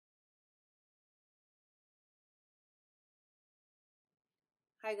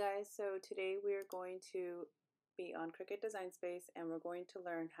Hi guys, so today we are going to be on Cricut Design Space and we're going to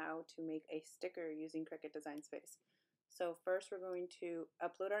learn how to make a sticker using Cricut Design Space. So first we're going to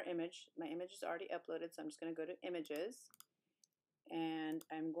upload our image. My image is already uploaded, so I'm just going to go to Images and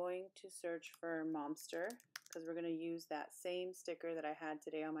I'm going to search for MOMSTER because we're going to use that same sticker that I had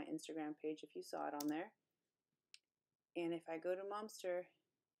today on my Instagram page if you saw it on there. And if I go to MOMSTER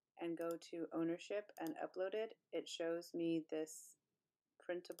and go to Ownership and Uploaded, it shows me this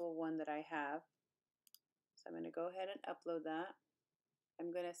printable one that I have. So I'm going to go ahead and upload that.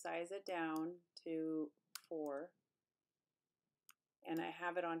 I'm going to size it down to 4 and I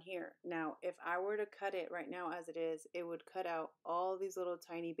have it on here. Now if I were to cut it right now as it is, it would cut out all these little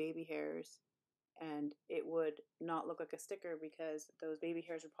tiny baby hairs and it would not look like a sticker because those baby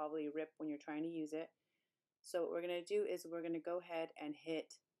hairs would probably rip when you're trying to use it. So what we're going to do is we're going to go ahead and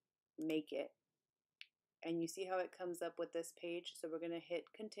hit Make It. And you see how it comes up with this page. So we're going to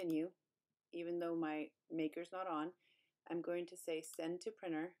hit Continue. Even though my maker's not on, I'm going to say Send to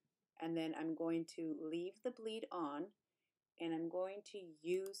Printer, and then I'm going to leave the bleed on, and I'm going to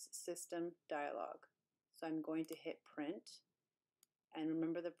use System Dialog. So I'm going to hit Print, and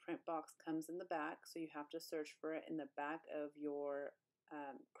remember the print box comes in the back, so you have to search for it in the back of your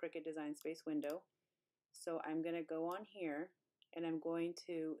Cricut Design Space window. So I'm going to go on here, and I'm going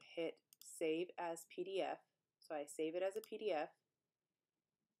to hit Save as PDF. So I save it as a PDF.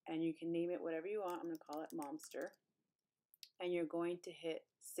 And you can name it whatever you want. I'm going to call it MOMSTER. And you're going to hit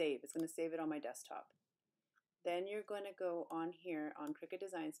Save. It's going to save it on my desktop. Then you're going to go on here on Cricut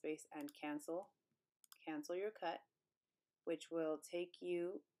Design Space and cancel your cut, which will take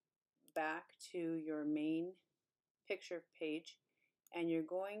you back to your main picture page. And you're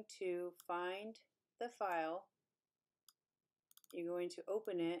going to find the file. You're going to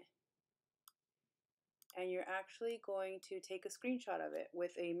open it. And you're actually going to take a screenshot of it.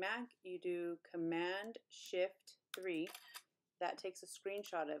 With a Mac, you do Command-Shift-3. That takes a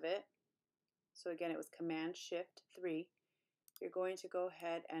screenshot of it. So again, it was Command-Shift-3. You're going to go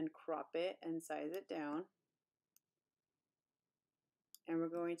ahead and crop it and size it down. And we're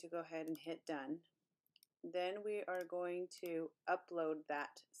going to go ahead and hit Done. Then we are going to upload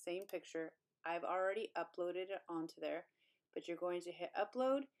that same picture. I've already uploaded it onto there, but you're going to hit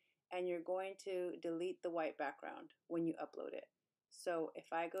Upload, and you're going to delete the white background when you upload it. So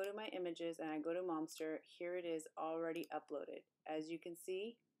if I go to my images and I go to MOMSTER, here it is already uploaded. As you can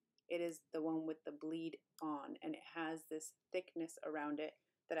see, it is the one with the bleed on, and it has this thickness around it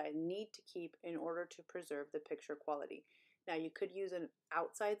that I need to keep in order to preserve the picture quality. Now you could use an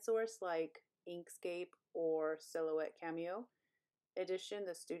outside source like Inkscape or Silhouette Cameo edition,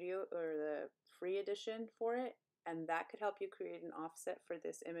 the studio or the free edition for it, and that could help you create an offset for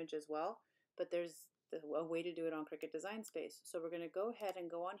this image as well. But there's a way to do it on Cricut Design Space. So we're going to go ahead and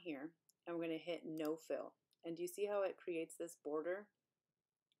go on here and we're going to hit No Fill. And do you see how it creates this border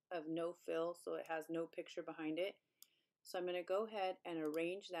of no fill, so it has no picture behind it? So I'm going to go ahead and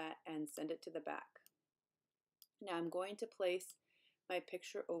arrange that and send it to the back. Now I'm going to place my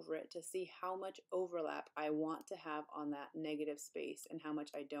picture over it to see how much overlap I want to have on that negative space and how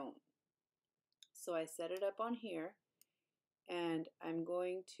much I don't. So I set it up on here, and I'm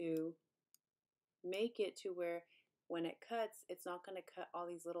going to make it to where when it cuts, it's not going to cut all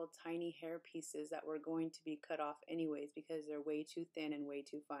these little tiny hair pieces that were going to be cut off anyways because they're way too thin and way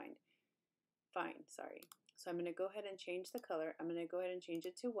too fine. So I'm going to go ahead and change the color. I'm going to go ahead and change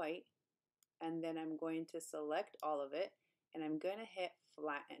it to white, and then I'm going to select all of it, and I'm going to hit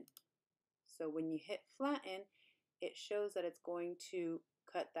Flatten. So when you hit Flatten, it shows that it's going to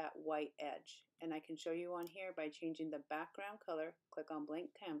cut that white edge. And I can show you on here by changing the background color. Click on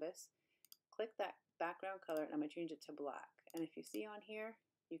Blank Canvas, click that background color, and I'm going to change it to black. And if you see on here,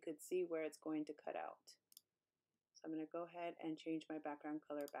 you could see where it's going to cut out. So I'm going to go ahead and change my background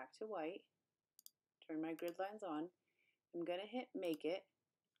color back to white, turn my grid lines on. I'm going to hit Make It,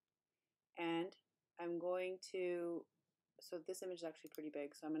 and I'm going to, so this image is actually pretty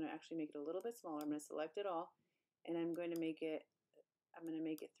big, so I'm going to actually make it a little bit smaller. I'm going to select it all, and I'm going to make it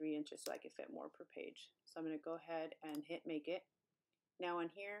 3 inches so I can fit more per page. So I'm going to go ahead and hit Make It. Now on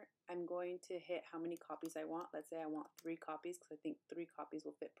here, I'm going to hit how many copies I want. Let's say I want 3 copies because I think 3 copies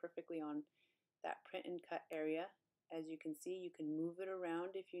will fit perfectly on that print and cut area. As you can see, you can move it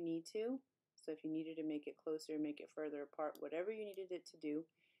around if you need to. So if you needed to make it closer, make it further apart, whatever you needed it to do,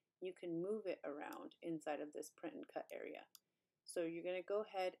 you can move it around inside of this print and cut area. So you're going to go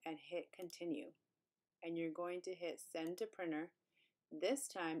ahead and hit Continue, and you're going to hit Send to Printer. This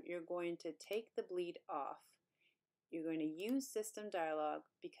time you're going to take the bleed off. You're going to use System Dialog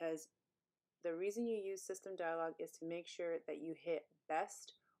because The reason you use system dialog is to make sure that you hit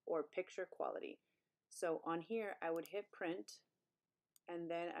best or picture quality. So on here, I would hit print, and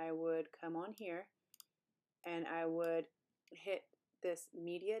then I would come on here and I would hit this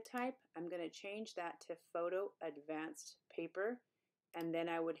media type. I'm going to change that to photo advanced paper, and then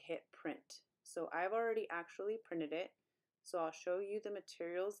I would hit print. So I've already actually printed it. So I'll show you the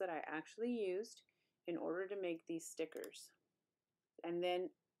materials that I actually used in order to make these stickers. And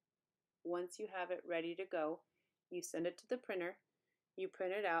then once you have it ready to go, you send it to the printer, you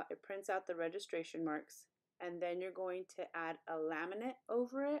print it out, it prints out the registration marks, and then you're going to add a laminate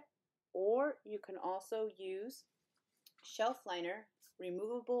over it, or you can also use shelf liner,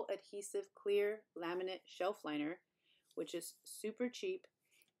 removable adhesive clear laminate shelf liner, which is super cheap,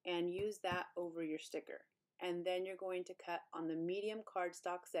 and use that over your sticker. And then you're going to cut on the medium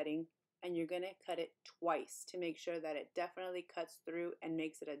cardstock setting, and you're going to cut it twice to make sure that it definitely cuts through and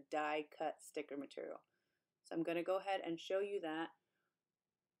makes it a die cut sticker material. So I'm going to go ahead and show you that.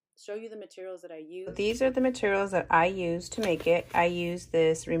 Show you the materials that I use. These are the materials that I use to make it. I use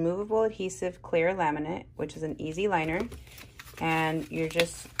this removable adhesive clear laminate, which is an easy liner, and you're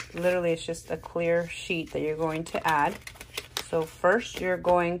just literally, it's just a clear sheet that you're going to add. So first you're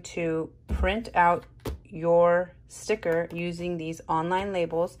going to print out your sticker using these online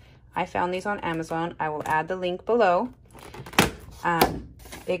labels. I found these on Amazon. I will add the link below.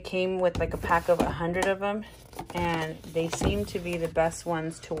 It came with like a pack of 100 of them, and they seem to be the best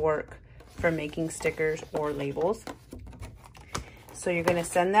ones to work for making stickers or labels. So you're going to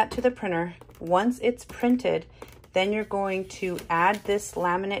send that to the printer. Once it's printed, then you're going to add this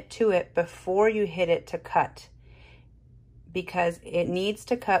laminate to it before you hit it to cut, because it needs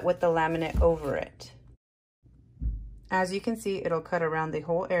to cut with the laminate over it. As you can see, it'll cut around the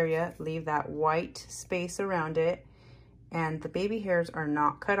whole area, leave that white space around it, and the baby hairs are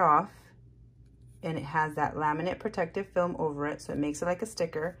not cut off, and it has that laminate protective film over it, so it makes it like a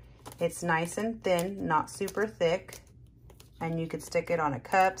sticker. It's nice and thin, not super thick, and you could stick it on a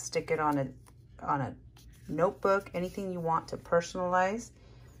cup, stick it on a notebook, anything you want to personalize,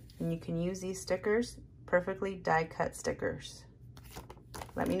 and you can use these stickers, perfectly die cut stickers.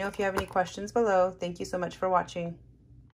 Let me know if you have any questions below. Thank you so much for watching.